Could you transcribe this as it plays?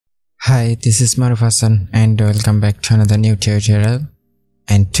Hi, this is Maruf Hasan and welcome back to another new tutorial.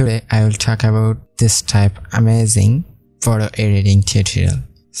 And today I will talk about this type amazing photo editing tutorial.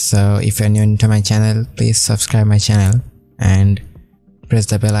 So if you're new to my channel, please subscribe my channel and press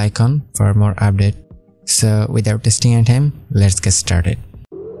the bell icon for more update. So without wasting any time, let's get started.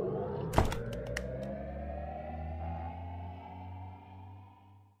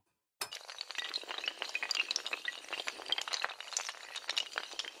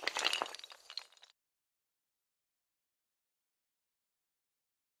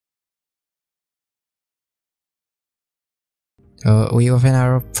 So we open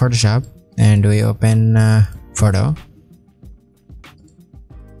our Photoshop and we open photo.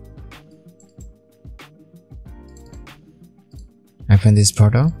 Open this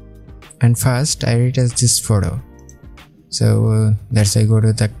photo and first I retouch this photo. So that's why I go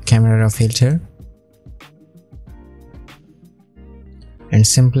to the camera filter and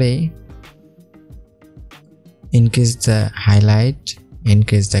simply increase the highlight,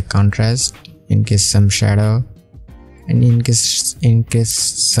 increase the contrast, increase some shadow, and increase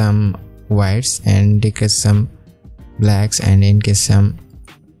some whites and decrease some blacks and increase some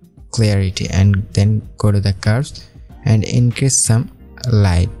clarity, and then go to the curves and increase some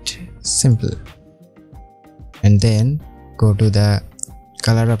light. Simple. And then go to the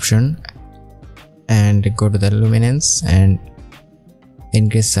color option and go to the luminance and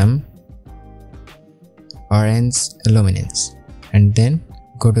increase some orange luminance, and then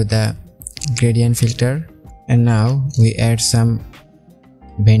go to the gradient filter. And now we add some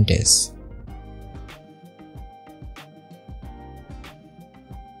vintage.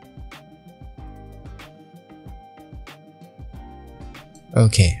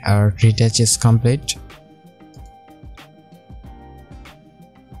 Okay, our retouch is complete.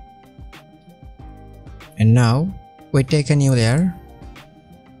 And now we take a new layer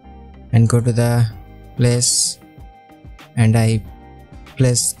and go to the place, and I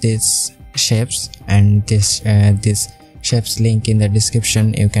place this shapes, and this shapes link in the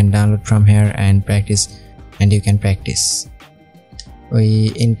description. You can download from here and practice, and you can practice.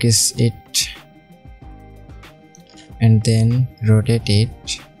 We increase it and then rotate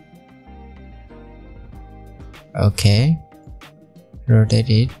it. Okay, rotate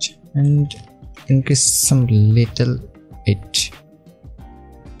it and increase some little bit.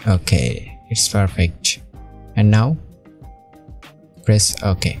 Okay, it's perfect. And now press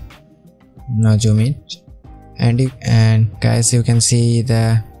OK. Now zoom it, and guys, you can see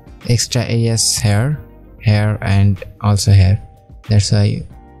the extra areas here and also here. That's why you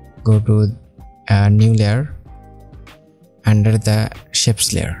go to a new layer under the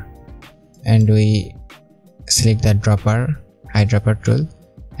shapes layer, and we select the eyedropper tool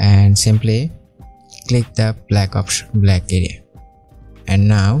and simply click the black option, black area. And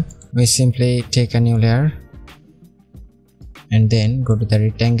now we simply take a new layer and then go to the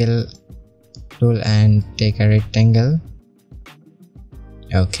rectangle tool and take a rectangle.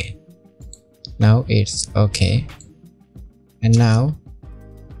 Okay, now it's okay. And now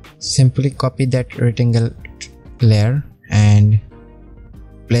simply copy that rectangle layer and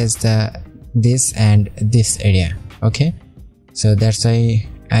place this and this area. Okay, so that's why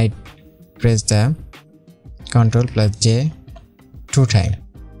I press the Ctrl+J 2 times.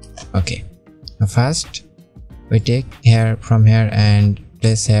 Okay, now first we take here from here and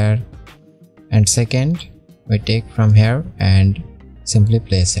place here, and second we take from here and simply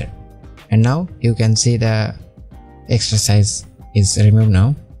place here. And now you can see the exercise is removed.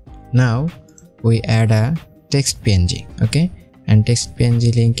 Now we add a text PNG. Okay, and text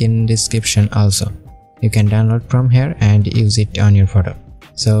PNG link in description also. You can download from here and use it on your photo.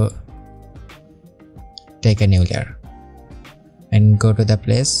 So take a new layer and go to the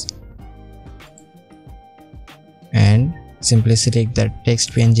place and simply select the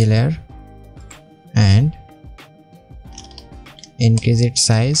text PNG layer and increase its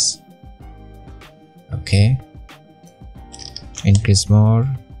size. Okay, increase more.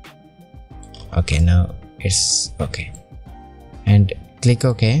 Okay, now it's okay, and click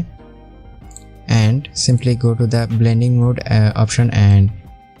OK, and simply go to the blending mode option and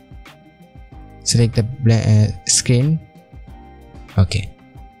select the screen. Okay,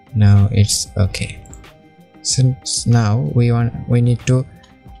 now it's okay. Since now we need to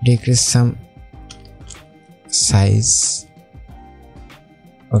decrease some size.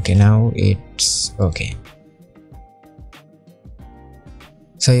 Okay, now it's okay.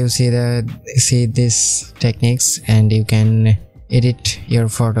 So you see these techniques, and you can edit your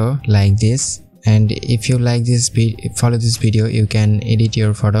photo like this. And if you like this follow this video, you can edit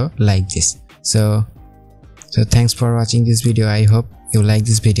your photo like this. So thanks for watching this video. I hope you like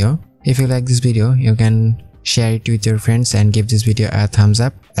this video. If you like this video, you can share it with your friends and give this video a thumbs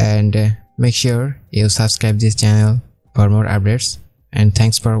up, and make sure you subscribe this channel for more updates. And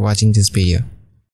thanks for watching this video.